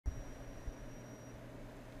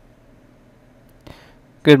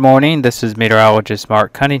Good morning, this is meteorologist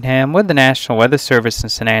Mark Cunningham with the National Weather Service in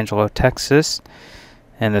San Angelo, Texas,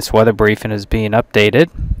 and this weather briefing is being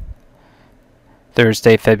updated.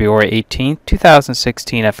 Thursday, February 18th,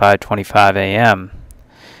 2016 at 5:25 a.m.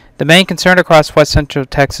 The main concern across west central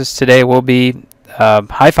Texas today will be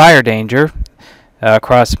high fire danger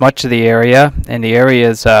across much of the area, and the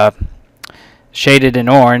areas shaded in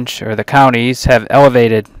orange, or the counties, have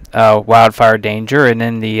elevated wildfire danger, and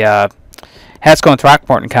in the Haskell and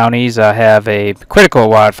Throckmorton counties have a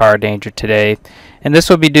critical wildfire danger today, and this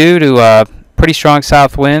will be due to pretty strong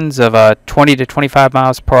south winds of 20 to 25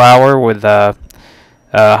 miles per hour with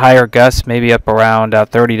higher gusts, maybe up around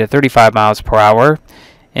 30 to 35 miles per hour,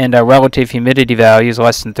 and relative humidity values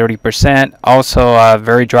less than 30%. Also,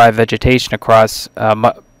 very dry vegetation across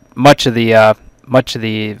much of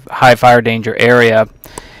the high fire danger area.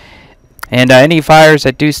 And any fires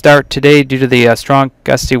that do start today due to the strong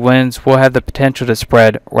gusty winds will have the potential to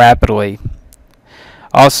spread rapidly.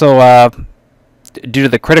 Also, due to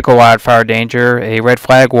the critical wildfire danger, a red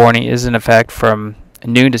flag warning is in effect from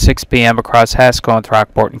noon to 6 p.m. across Haskell and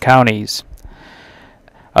Throckmorton counties.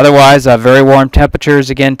 Otherwise, very warm temperatures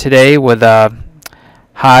again today with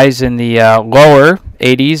highs in the lower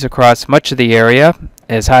 80s across much of the area,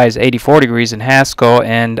 as high as 84 degrees in Haskell,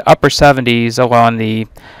 and upper 70s along the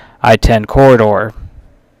I-10 corridor.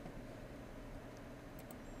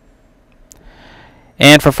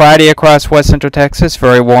 And for Friday across west central Texas,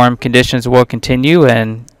 very warm conditions will continue,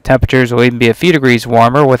 and temperatures will even be a few degrees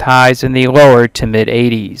warmer with highs in the lower to mid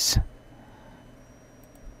 80s.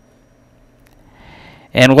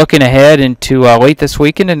 And looking ahead into late this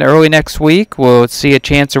weekend and early next week, we'll see a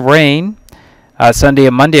chance of rain Sunday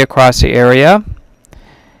and Monday across the area,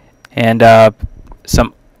 and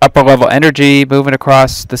some upper level energy moving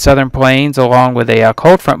across the southern plains, along with a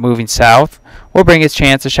cold front moving south, will bring its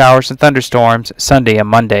chance of showers and thunderstorms Sunday and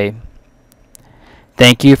Monday.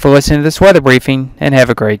 Thank you for listening to this weather briefing, and have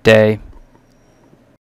a great day.